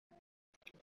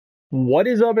What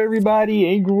is up, everybody?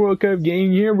 Angry World Cup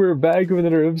Game here. We're back with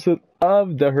another episode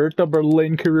of the Hertha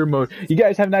Berlin career mode. You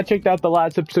guys have not checked out the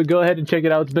last episode, go ahead and check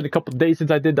it out. It's been a couple days since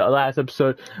I did the last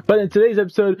episode. But in today's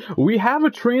episode, we have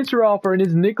a transfer offer, and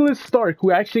it's Nicholas Stark,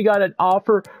 who actually got an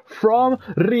offer from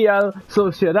Real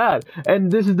Sociedad.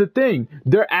 And this is the thing.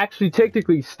 They're actually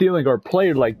technically stealing our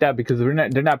player like that because they're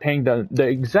not paying the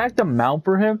exact amount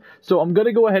for him. So I'm going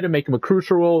to go ahead and make him a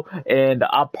crucial role, and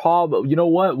I'll probably, you know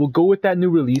what, we'll go with that new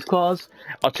release clause.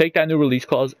 I'll take that new release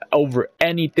clause over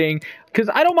anything. Because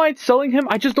I don't mind selling him,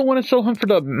 I just don't want to sell him for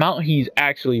the amount he's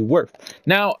actually worth.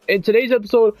 Now, in today's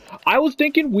episode, I was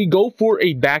thinking we go for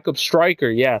a backup striker,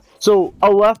 yeah. So,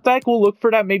 a left back, we'll look for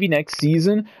that maybe next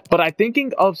season. But I'm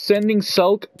thinking of sending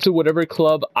Selk to whatever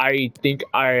club I think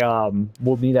I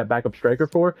will need that backup striker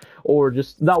for. Or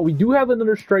just, now we do have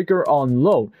another striker on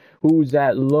loan. Who's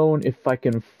that loan, if I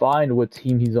can find what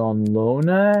team he's on loan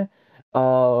at?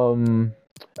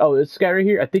 Oh, this guy right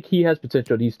here, I think he has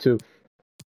potential, these two.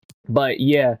 But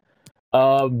yeah,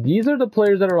 these are the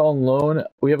players that are on loan.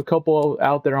 We have a couple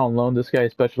out there on loan. This guy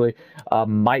especially,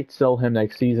 might sell him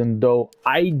next season. Though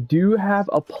I do have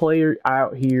a player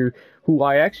out here who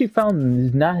I actually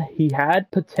found he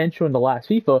had potential in the last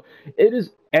FIFA. It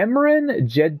is Emran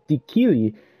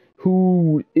Jedikili,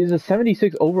 who is a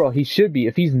 76 overall. He should be.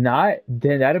 If he's not,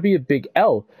 then that'll be a big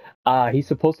L. He's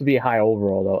supposed to be a high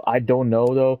overall though. I don't know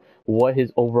though what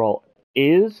his overall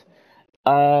is.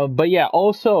 But yeah,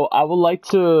 also I would like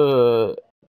to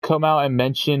come out and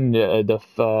mention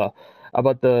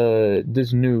about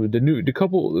this new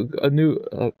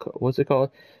what's it called?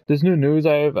 This new news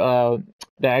I've that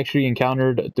I actually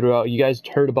encountered throughout. You guys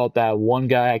heard about that one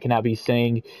guy. I cannot be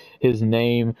saying his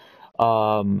name.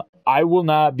 I will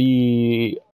not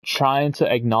be trying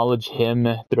to acknowledge him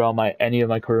throughout any of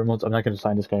my career modes. I'm not going to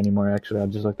sign this guy anymore. Actually, I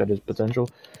just looked at his potential.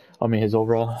 I mean, his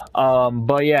overall.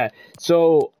 But yeah,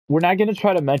 so we're not going to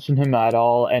try to mention him at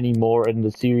all anymore in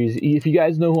the series. If you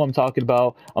guys know who I'm talking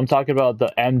about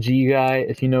the MG guy.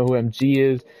 If you know who MG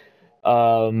is,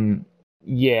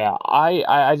 yeah,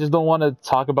 I just don't want to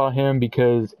talk about him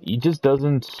because he just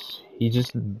doesn't.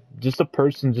 He's just a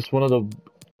person, just one of the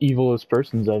evilest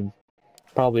persons I've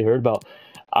probably heard about.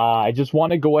 I just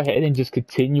want to go ahead and just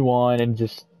continue on and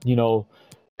just,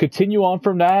 continue on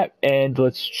from that, and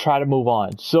let's try to move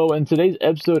on. So in today's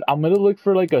episode, I'm gonna look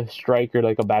for like a striker,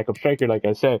 like a backup striker, like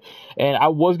I said. And I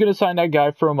was gonna sign that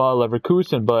guy from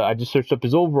Leverkusen, but I just searched up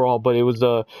his overall, but it was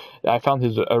I found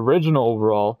his original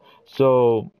overall.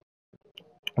 So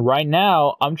right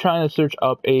now I'm trying to search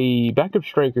up a backup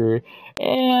striker,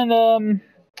 and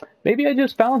maybe I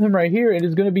just found him right here, and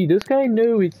it's gonna be this guy.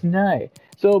 No, it's not.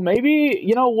 So maybe,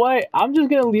 you know what, I'm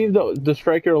just gonna leave the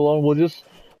striker alone. We'll just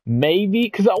maybe,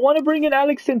 because I want to bring in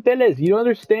Alex Centelles. You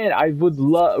understand? I would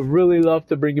really love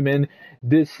to bring him in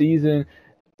this season.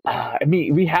 I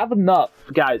mean, we have enough,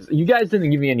 guys. You guys didn't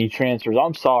give me any transfers.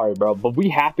 I'm sorry, bro, but we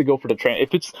have to go for the transfer.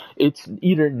 If it's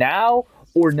either now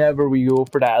or never, we go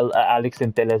for that Alex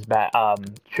Centelles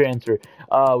transfer.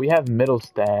 We have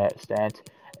Middlestant,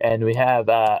 and we have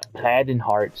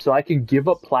Pladenhart. So I can give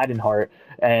up Pladenhart,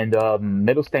 and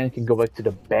Middlestan can go back to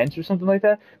the bench or something like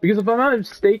that. Because if I'm not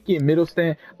mistaken,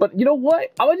 Middlestan. But you know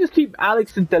what? I'm going to just keep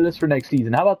Alex Centelles for next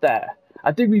season. How about that?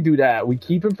 I think we do that. We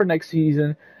keep him for next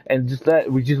season, and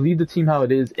we just leave the team how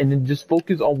it is, and then just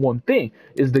focus on one thing,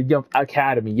 is the Young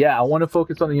Academy. Yeah, I want to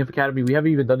focus on the Young Academy. We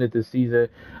haven't even done it this season.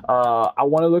 I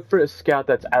want to look for a scout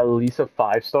that's at least a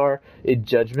 5-star in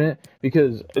Judgment,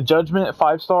 because Judgment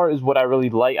 5-star is what I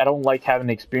really like. I don't like having an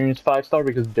experienced 5-star,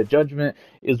 because the Judgment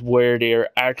is where they're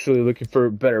actually looking for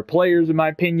better players, in my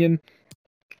opinion.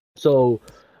 So,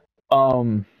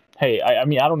 hey, I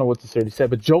mean, I don't know what to say,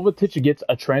 but Jovetic gets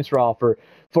a transfer offer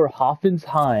for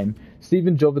Hoffenheim.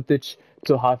 Steven Jovetic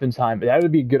to Hoffenheim. That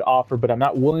would be a good offer, but I'm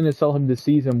not willing to sell him this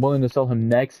season. I'm willing to sell him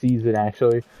next season,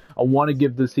 actually. I want to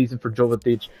give this season for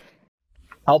Jovetic.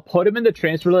 I'll put him in the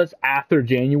transfer list after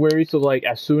January, so like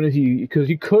as soon as because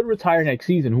he could retire next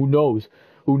season. Who knows?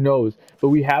 Who knows? But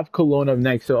we have Cologne up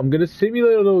next, so I'm gonna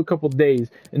simulate a couple days.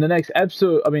 In the next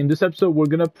episode, this episode, we're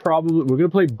gonna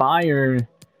play Bayern.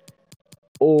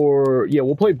 Or, yeah,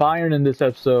 we'll play Bayern in this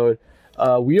episode.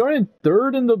 We are in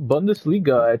 3rd in the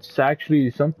Bundesliga. It's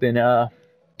actually something. No,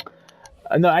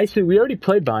 actually, we already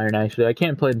played Bayern, actually. I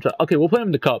can't play them. Okay, we'll play them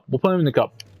in the Cup. Play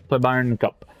Bayern in the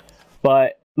Cup.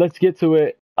 But let's get to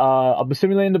it. I'll be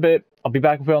simulating a bit. I'll be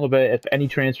back with you in a bit if any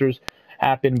transfers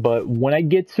happen. But when I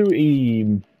get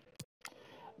to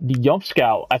the Jump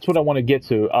Scout. That's what I want to get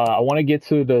to. I want to get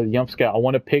to the Jump Scout. I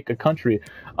want to pick a country.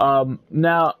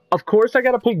 Now, of course, I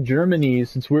gotta pick Germany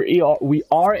since we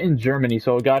are in Germany,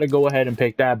 so I gotta go ahead and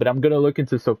pick that. But I'm gonna look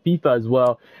into FIFA as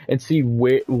well and see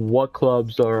what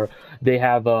clubs they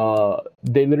have.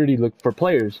 They literally look for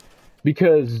players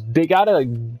because they gotta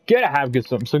have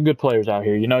some good players out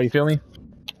here. You feel me?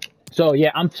 So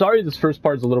yeah, I'm sorry this first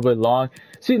part is a little bit long.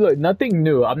 See, look, nothing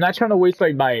new. I'm not trying to waste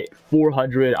like my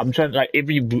 400. I'm trying to, like,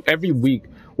 every week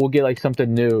we'll get like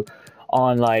something new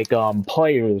on like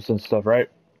players and stuff, right?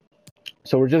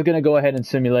 So we're just gonna go ahead and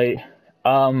simulate.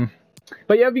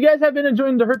 But yeah, if you guys have been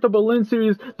enjoying the Hertha Berlin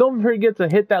series, don't forget to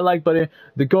hit that like button.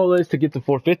 The goal is to get to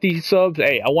 450 subs.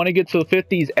 Hey, I want to get to the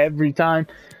 50s every time.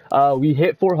 We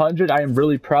hit 400. I am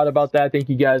really proud about that. Thank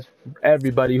you guys,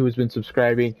 everybody who's been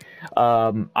subscribing.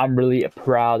 I'm really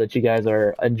proud that you guys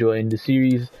are enjoying the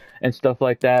series and stuff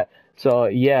like that. So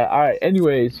yeah, all right.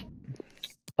 Anyways,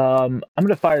 I'm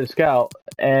gonna fire the scout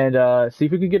and see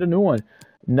if we can get a new one.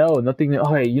 No, nothing.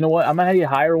 Oh, hey, you know what? I'm gonna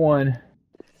hire one.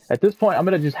 At this point, I'm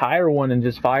gonna just hire one and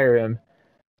just fire him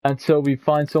until we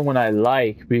find someone I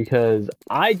like, because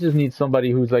I just need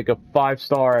somebody who's like a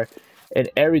 5-star and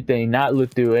everything, not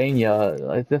Lithuania.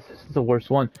 Like, this is the worst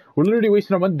one. We're literally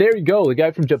wasting our money. There you go, the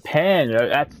guy from Japan.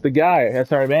 That's the guy.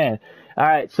 That's our man. All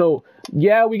right, so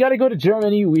yeah, we got to go to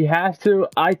Germany. We have to.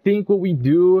 I think what we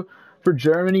do for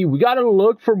Germany, we got to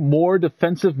look for more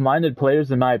defensive-minded players,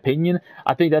 in my opinion.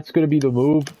 I think that's going to be the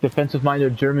move,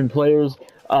 defensive-minded German players.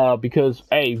 Because,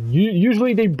 hey,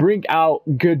 usually they bring out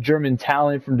good German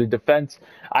talent from the defense.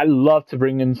 I love to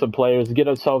bring in some players, get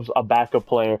ourselves a backup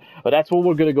player. But that's what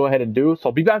we're going to go ahead and do. So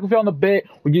I'll be back with you on a bit.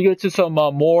 We're going to get to some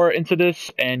more into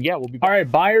this. And yeah, we'll be back. All right,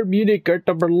 Bayern Munich,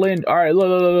 Hertha Berlin. All right,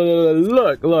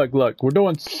 look. We're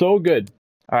doing so good.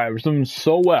 All right, we're doing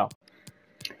so well.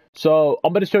 So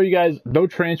I'm going to show you guys no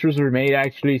transfers were made,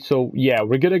 actually. So yeah,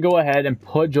 we're going to go ahead and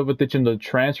put Jovetic in the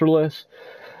transfer list,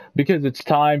 because it's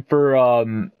time for,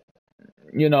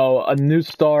 you know, a new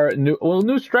star,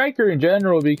 new striker in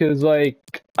general, because,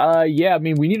 like, yeah, I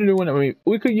mean, we need a new one. I mean,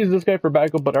 we could use this guy for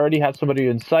backup, but I already have somebody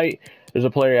in sight. There's a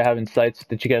player I have in sights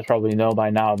that you guys probably know by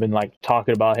now. I've been, like,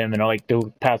 talking about him in, like,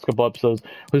 the past couple episodes,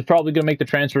 who's probably going to make the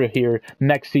transfer here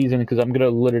next season, because I'm going to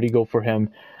literally go for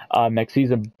him next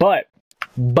season. But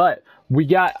we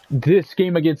got this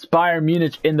game against Bayern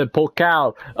Munich in the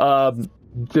Pokal,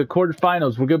 the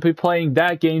quarterfinals. We're going to be playing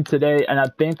that game today, and I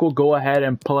think we'll go ahead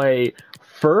and play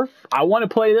Furf. I want to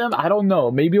play them. I don't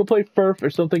know. Maybe we'll play Furf or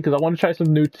something, because I want to try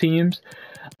some new teams,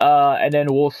 and then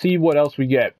we'll see what else we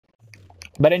get.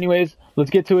 But anyways, let's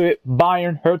get to it.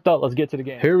 Bayern, Hertha, let's get to the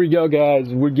game. Here we go, guys.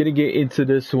 We're going to get into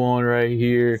this one right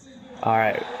here. All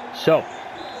right, so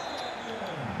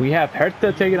we have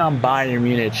Hertha taking on Bayern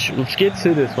Munich. Let's get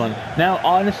to this one. Now,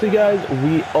 honestly, guys,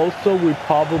 we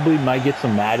probably might get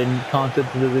some Madden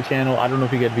content to the channel. I don't know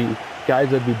if you guys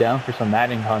would be down for some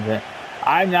Madden content.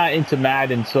 I'm not into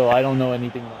Madden, so I don't know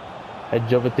anything. And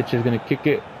Jovetic is going to kick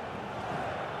it.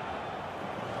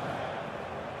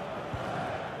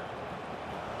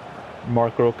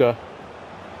 Mark Roca.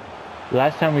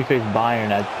 Last time we faced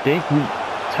Bayern, I think we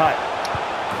tied.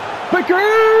 Becker!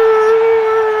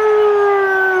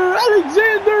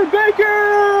 Alexander Becker!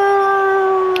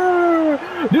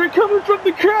 They're coming from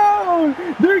the crowd!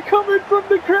 They're coming from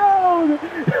the crowd!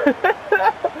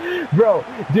 Bro,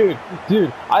 dude,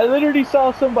 I literally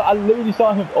saw him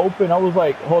open. I was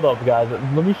like, hold up, guys,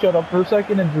 let me shut up for a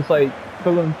second and just like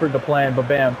fill in for the plan. But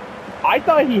bam, I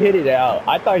thought he hit it out.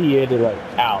 I thought he hit it like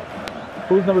out.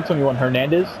 Who's number 21?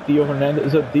 Hernandez? Theo Hernandez?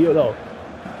 Is it Theo? No.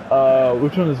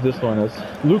 Which one is this one? It's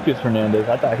Lucas Hernandez.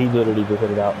 I thought he literally just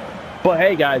hit it out. But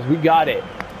hey, guys, we got it.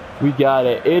 We got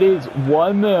it. It is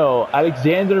 1-0.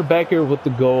 Alexander Becker with the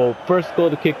goal. First goal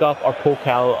to kick off our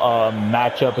Pokal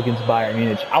matchup against Bayern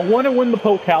Munich. I want to win the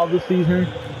Pokal this season.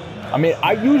 I mean,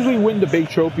 I usually win the big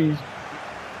trophies.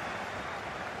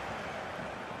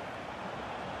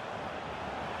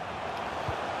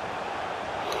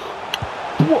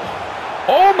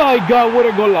 Oh my God, what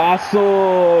a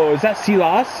golazo. Is that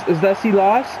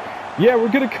Silas? Yeah,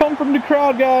 we're going to come from the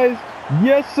crowd, guys.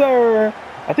 Yes, sir.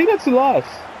 I think that's Silas.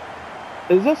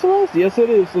 Is that Silas? Yes, it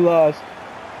is Silas.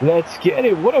 Let's get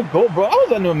it. What a goal, bro. That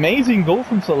was an amazing goal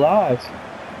from Silas.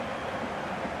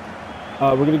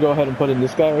 We're going to go ahead and put in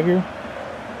this guy right here.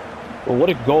 Well, what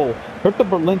a goal. Hertha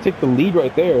Berlin take the lead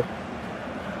right there.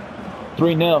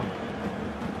 3-0.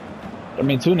 I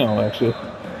mean, 2-0, actually.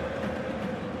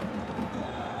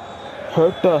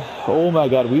 Hertha, oh my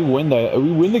God, we win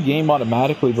the game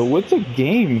automatically. But what's a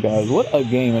game, guys? What a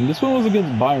game! And this one was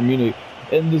against Bayern Munich,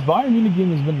 and this Bayern Munich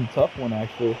game has been a tough one,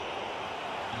 actually.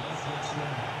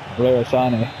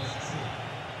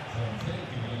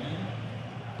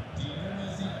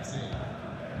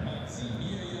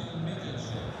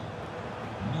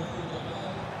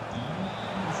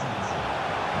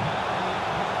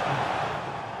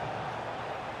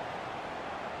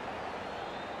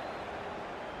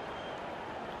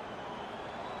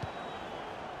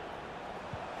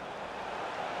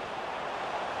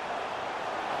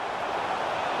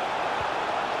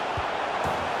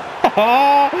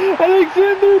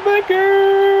 Alexander Becker!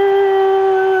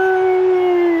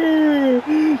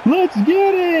 Let's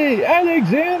get it!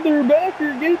 Alexander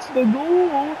Becker gets the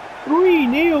goal.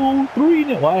 3-0.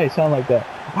 3-0. Why I sound like that?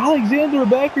 Alexander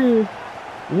Becker.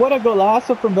 What a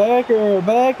golazo from Becker.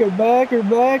 Becker.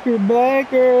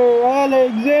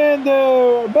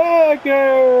 Alexander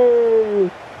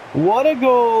Becker. What a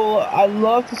goal. I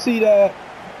love to see that.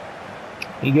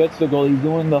 He gets the goal. He's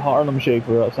doing the Harlem Shake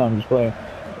for us. I'm just playing.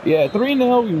 Yeah,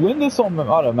 3-0. We win this one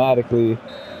automatically.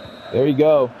 There you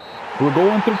go. We're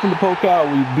going through from the Pokal.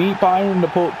 We beat Bayern in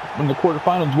the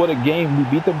quarterfinals. What a game. We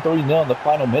beat them 3-0 in the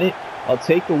final minute. I'll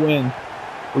take the win.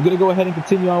 We're going to go ahead and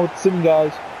continue on with the sim,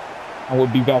 guys. And we'll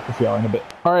be back with y'all in a bit.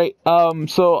 Alright,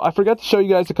 so I forgot to show you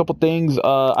guys a couple things.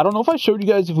 I don't know if I showed you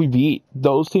guys if we beat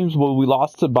those teams. Well, we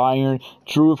lost to Bayern,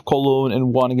 drew with Cologne,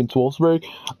 and won against Wolfsburg.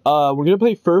 We're going to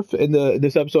play FIRF in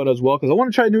this episode as well, because I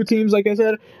want to try new teams, like I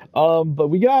said. But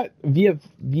we got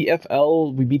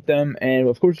VFL, we beat them, and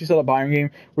of course you saw the Bayern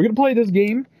game. We're going to play this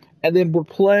game, and then we'll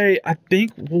play, I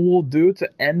think what we'll do to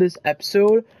end this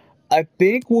episode, I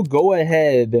think we'll go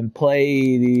ahead and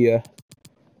play the...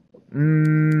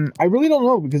 I really don't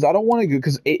know, because I don't want to go,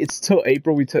 because it's till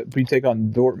April we take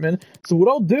on Dortmund. So what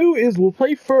I'll do is we'll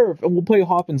play FIRF and we'll play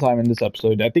Hoffenheim in this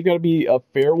episode. I think that'll be a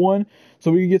fair one,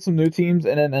 so we can get some new teams,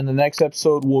 and then in the next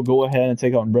episode we'll go ahead and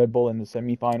take on Red Bull in the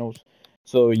semifinals.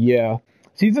 So yeah,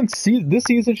 this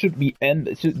season should end.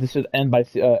 This should end by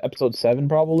episode 7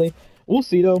 probably. We'll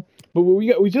see though. But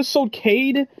we just sold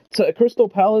Cade to Crystal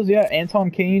Palace. Yeah,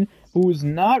 Anton Kane, who is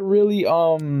not really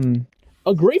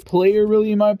a great player,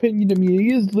 really, in my opinion. I mean,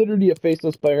 he is literally a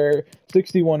faceless player.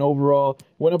 61 overall,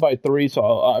 went up by 3.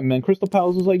 So, and Crystal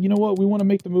Palace was like, you know what? We want to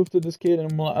make the move to this kid.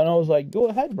 And I was like, go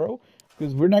ahead, bro,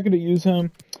 because we're not going to use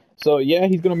him. So, yeah,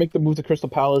 he's going to make the move to Crystal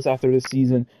Palace after this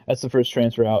season. That's the first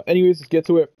transfer out. Anyways, let's get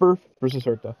to it. FIRF versus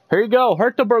Hertha. Here you go.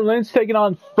 Hertha Berlin's taking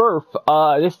on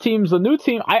FIRF. This team's a new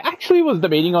team. I actually was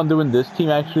debating on doing this team,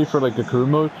 actually, for, like, a career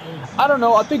mode. I don't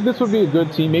know. I think this would be a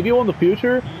good team. Maybe in the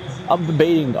future. I'll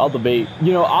debate.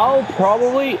 You know, I'll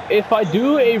probably, if I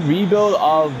do a rebuild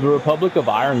of the Republic of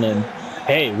Ireland,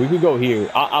 hey, we could go here.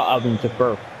 I'll mean to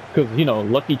FIRF. Because, you know,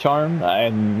 Lucky Charm,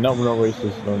 and no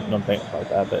racist, no things like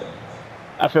that, but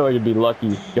I feel like it'd be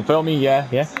lucky. You feel me? Yeah.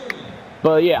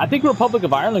 But yeah, I think Republic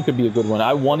of Ireland could be a good one.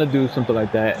 I want to do something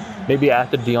like that. Maybe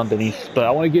after Dion Denise, but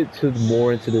I want to get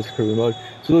more into this career mode.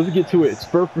 So let's get to it. It's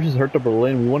FIRF versus Hertha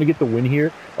Berlin. We want to get the win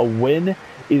here. A win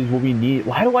is what we need.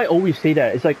 Why do I always say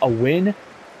that? It's like a win,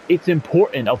 it's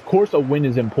important. Of course a win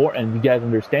is important. You guys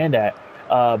understand that.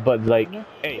 But like,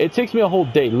 it takes me a whole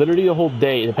day, literally a whole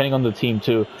day, depending on the team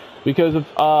too. Because if,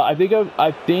 I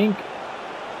think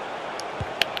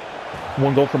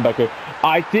one goal from Becker.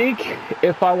 I think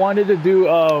if I wanted to do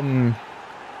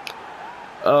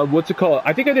what's it called?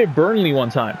 I think I did Burnley one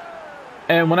time.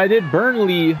 And when I did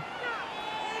Burnley,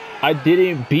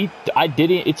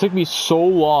 it took me so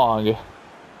long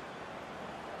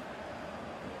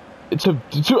to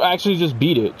actually just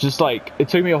beat it. Just like, it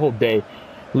took me a whole day,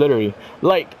 literally.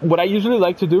 Like, what I usually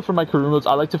like to do for my career modes,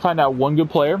 I like to find out one good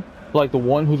player, like the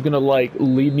one who's gonna like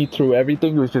lead me through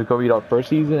everything, which is gonna be our first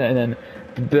season, and then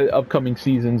the upcoming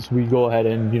seasons we go ahead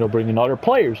and, you know, bring in other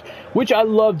players, which I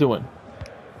love doing.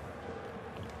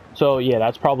 So yeah,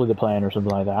 that's probably the plan or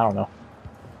something like that. I don't know.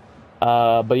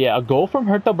 But yeah, a goal from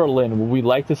Hertha Berlin. We'd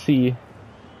like to see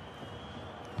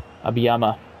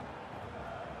Abiyama.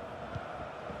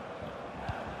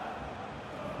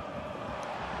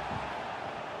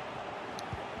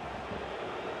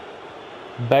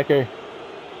 Becker.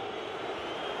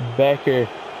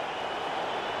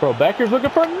 Bro, Becker's looking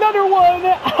for another one!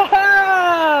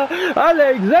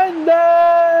 Alexander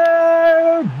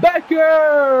Becker!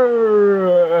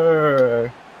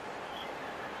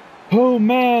 Oh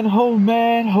man.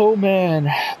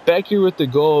 Becker with the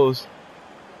goals.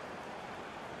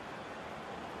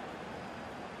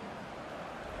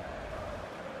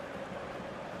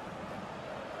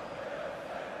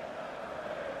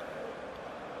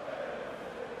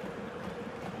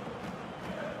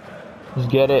 Let's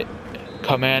get it.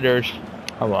 Commanders.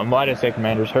 Oh, why did I say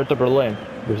Commanders? Hertha Berlin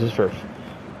versus FIRF.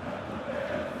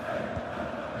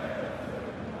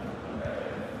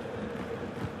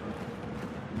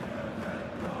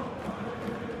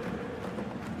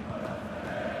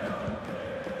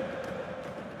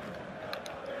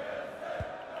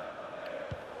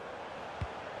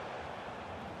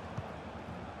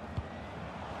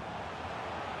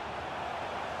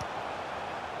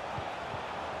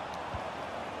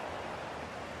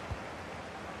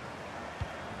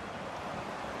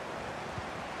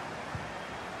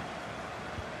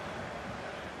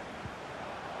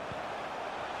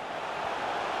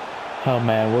 Oh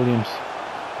man, Williams.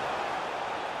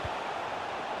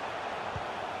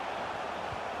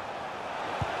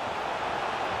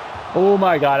 Oh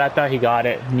my god, I thought he got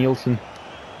it. Nielsen.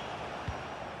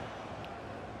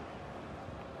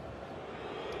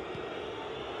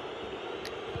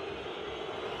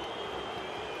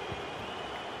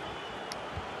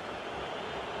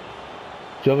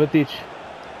 Jovetic.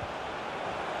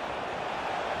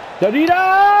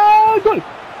 Darida! Goal!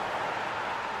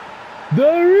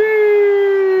 Darida!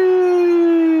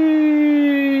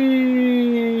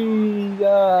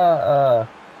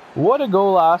 What a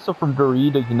goal also from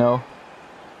Darida, you know.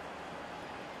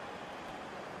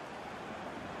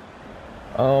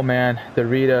 Oh man,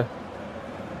 Darida.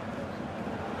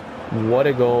 What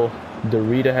a goal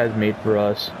Darida has made for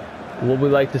us. What we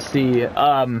like to see.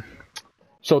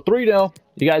 So 3-0,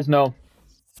 you guys know.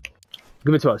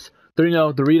 Give it to us.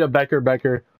 3-0, Dorita,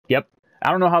 Becker. Yep.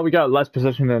 I don't know how we got less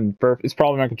possession than Burf. It's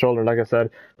probably my controller, like I said.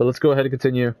 But let's go ahead and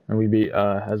continue, and we beat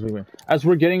as we win. As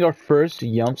we're getting our first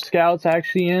Yump Scouts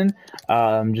actually in,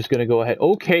 I'm just gonna go ahead.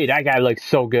 Okay, that guy looks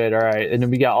so good. All right, and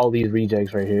then we got all these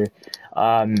rejects right here.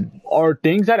 Our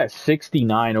things at a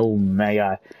 69. Oh my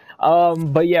god.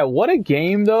 But yeah, what a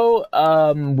game though.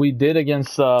 We did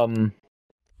against the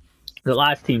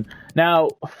last team. Now,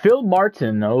 Phil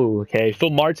Martin. Oh, okay. Phil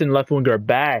Martin, left winger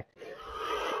back.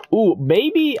 Ooh,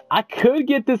 maybe I could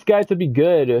get this guy to be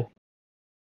good.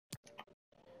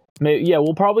 Maybe, yeah,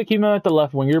 we'll probably keep him at the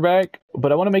left winger back,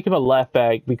 but I want to make him a left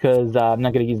back because I'm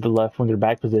not going to use the left winger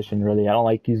back position, really. I don't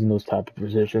like using those type of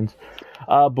positions.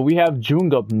 But we have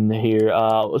Jungup in here.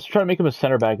 Let's try to make him a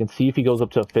center back and see if he goes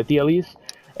up to a 50 at least.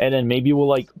 And then maybe we'll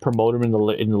like promote him in the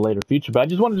later future. But I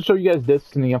just wanted to show you guys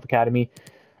this in the Yump Academy.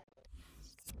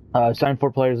 Sign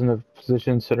 4 players in the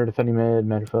position, center, defending mid,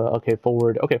 midfield. Okay,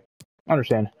 forward. Okay, I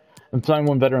understand. And sign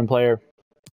 1 veteran player.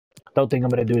 Don't think I'm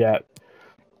going to do that.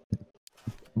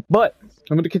 But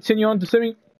I'm going to continue on to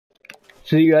simming.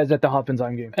 See you guys at the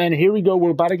Hoffenheim game. And here we go.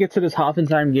 We're about to get to this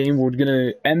Hoffenheim game. We're going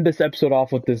to end this episode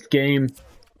off with this game.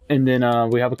 And then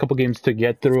we have a couple games to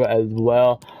get through as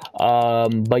well.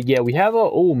 But yeah, we have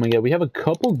we have a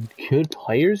couple good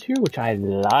players here, which I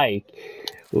like.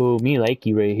 Ooh, me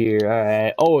likey right here.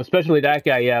 Alright. Oh, especially that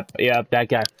guy. Yep, that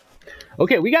guy.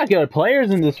 Okay, we got good players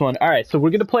in this one. Alright, so we're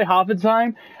going to play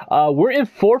Hoffenheim. We're in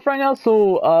 4th right now,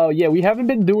 so yeah, we haven't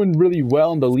been doing really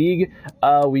well in the league.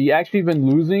 We actually been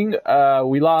losing.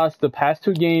 We lost the past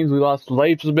 2 games. We lost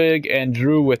Leipzig and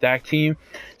drew with that team.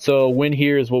 So win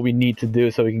here is what we need to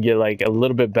do so we can get like a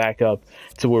little bit back up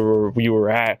to where we were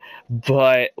at.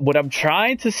 But what I'm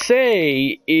trying to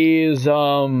say is...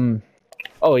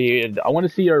 Oh yeah, I want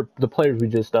to see the players we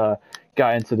just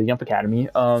got into the Yump Academy.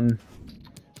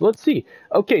 Let's see.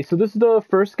 Okay, so this is the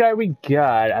first guy we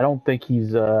got. I don't think he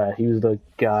was the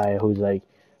guy who's like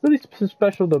really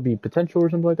special. There'll be potential or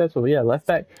something like that. So yeah, left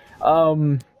back.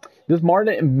 This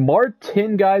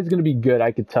Martin guy is gonna be good.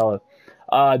 I could tell it.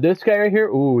 This guy right here.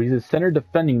 Ooh, he's a center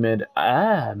defending mid.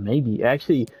 Maybe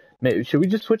actually. Should we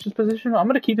just switch his position? I'm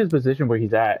gonna keep his position where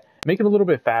he's at. Make it a little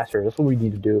bit faster. That's what we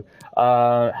need to do.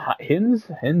 Hins,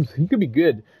 he could be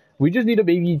good. We just need to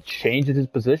maybe change his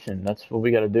position. That's what we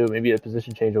got to do. Maybe a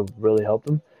position change will really help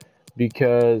him.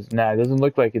 Because, it doesn't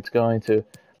look like it's going to.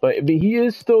 But he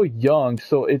is still young,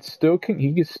 so he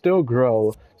can still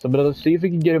grow. So I'm going to see if we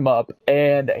can get him up.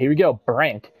 And here we go,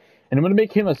 Brandt. And I'm going to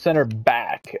make him a center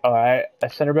back. Alright, a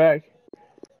center back.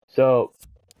 So,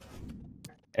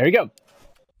 there we go.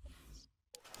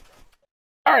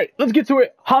 Alright, let's get to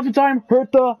it. Hoffenheim,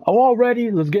 Hertha, I'm all ready.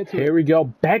 Let's get to it. Here we go.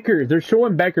 Becker. They're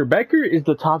showing Becker. Becker is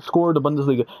the top scorer of the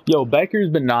Bundesliga. Yo,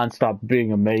 Becker's been nonstop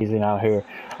being amazing out here.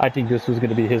 I think this was going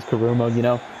to be his career mode, you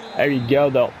know. There you go,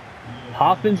 though.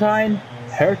 Hoffenheim,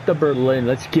 Hertha Berlin.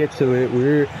 Let's get to it.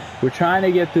 We're trying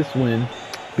to get this win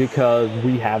because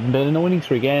we haven't been in a winning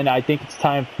streak. And I think it's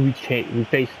time we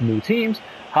face new teams.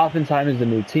 Hoffenheim is the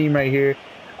new team right here.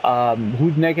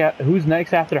 Who's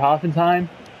next after Hoffenheim?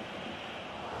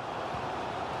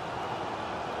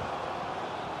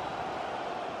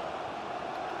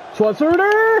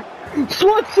 Schwarzer!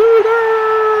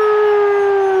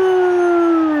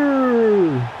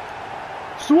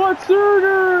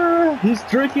 He's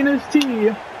drinking his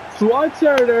tea.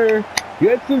 Schwarzer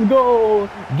gets his goal.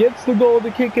 Gets the goal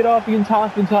to kick it off against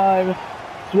Hoffenheim.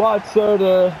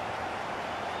 Schwarzer.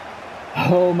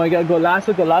 Oh my god,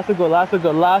 golazo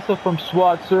from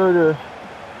Schwarzer.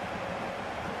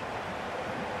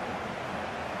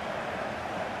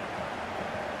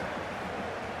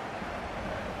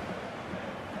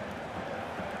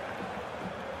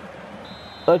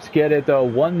 Let's get it though.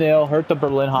 1-0. Hertha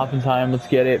Berlin, Hoffenheim. Let's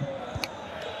get it.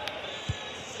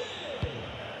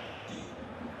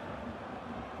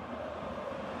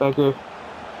 Becker.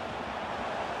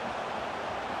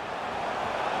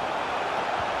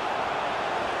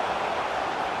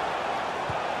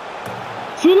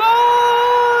 Silas!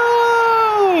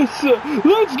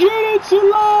 Let's get it,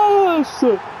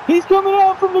 Silas! He's coming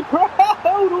out from the crowd.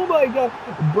 Oh my god,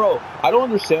 bro! I don't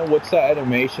understand what's that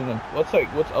animation and what's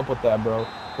up with that, bro.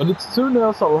 But it's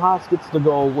 2-0. Silas gets the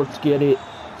goal. Let's get it,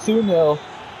 2-0,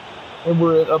 and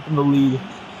we're up in the lead.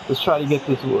 Let's try to get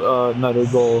this another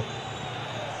goal.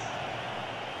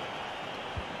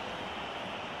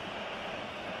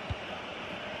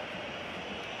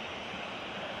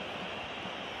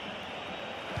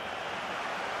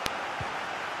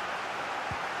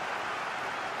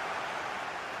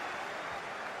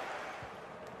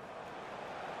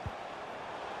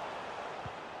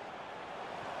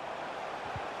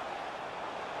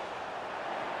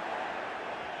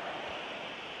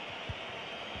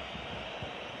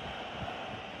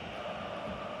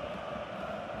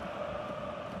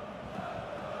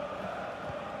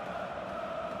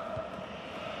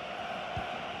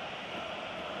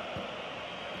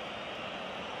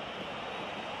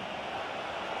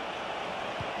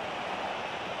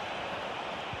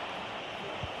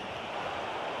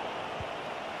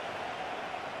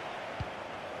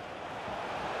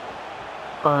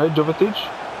 Alright, Jovetic.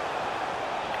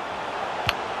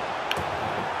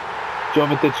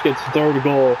 Jovetic gets third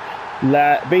goal.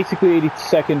 Basically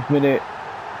 82nd minute.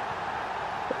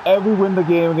 And we win the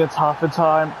game against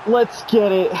Hoffenheim. Let's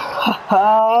get it.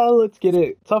 Let's get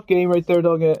it. Tough game right there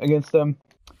against them.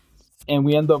 And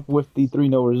we end up with the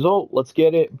 3-0 result. Let's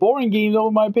get it. Boring game though,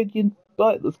 in my opinion.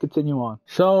 But let's continue on.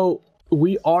 So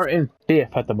we are in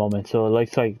 5th at the moment. So it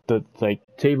looks like the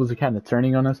tables are kind of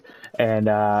turning on us. And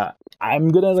I'm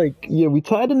gonna we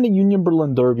tied in the Union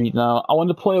Berlin Derby. Now I want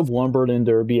to play a one Berlin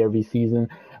Derby every season,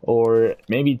 or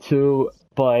maybe 2.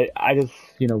 But I just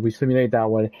we simulate that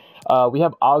one. We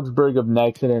have Augsburg up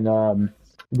next, and then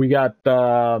we got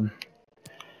I'll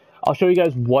show you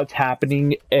guys what's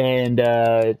happening and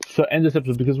so end this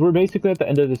episode, because we're basically at the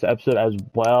end of this episode as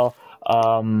well.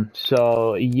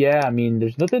 So yeah, I mean,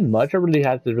 there's nothing much I really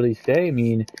have to really say. I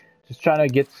mean, just trying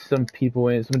to get some people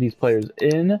in, some of these players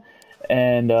in,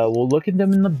 and we'll look at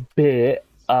them in a bit.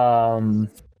 All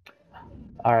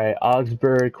right,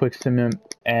 Augsburg, quick sim,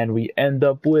 and we end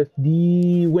up with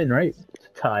the win, right? It's a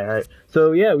tie, all right.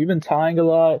 So yeah, we've been tying a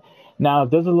lot. Now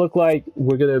it doesn't look like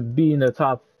we're gonna be in the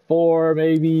top 4,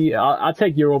 maybe. I'll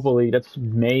take Europa League. That's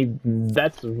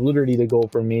literally the goal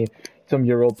for me. Some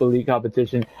Europa League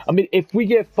competition. I mean, if we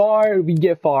get far,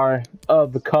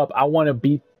 of the cup. I want to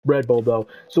beat Red Bull though.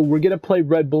 So we're gonna play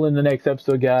Red Bull in the next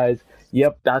episode, guys.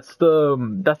 Yep, that's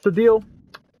the deal.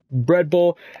 Red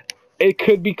Bull. It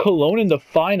could be Cologne in the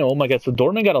final. Oh my god, so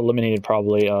Dortmund got eliminated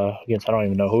probably against I don't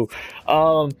even know who.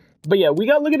 But yeah, we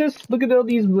got look at this. Look at all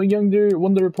these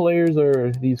wonder players,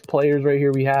 or these players right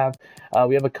here. We have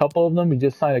a couple of them. We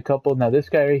just signed a couple. Now this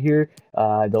guy right here,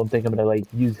 I don't think I'm gonna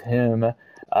use him.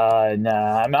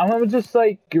 Nah, I'm gonna just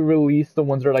release the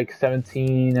ones that are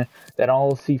 17 that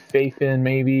I'll see faith in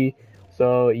maybe.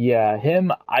 So yeah,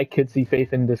 him I could see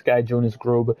faith in. This guy Jonas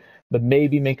Grobe, but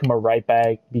maybe make him a right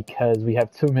back because we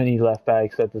have too many left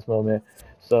backs at this moment.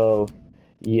 So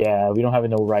yeah, we don't have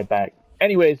no right back.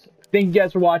 Anyways, thank you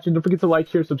guys for watching. Don't forget to like,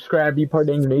 share, subscribe, be part of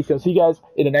the Indonesia. I'll see you guys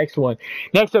in the next one.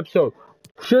 Next episode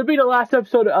should be the last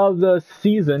episode of the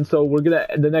season. So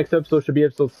the next episode should be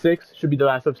episode 6. Should be the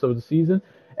last episode of the season.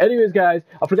 Anyways, guys,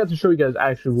 I forgot to show you guys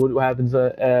actually what happens.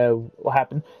 What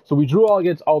happened. So we drew all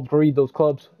against all 3 of those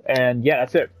clubs, and yeah,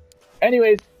 that's it.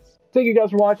 Anyways, thank you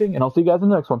guys for watching, and I'll see you guys in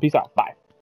the next one. Peace out. Bye.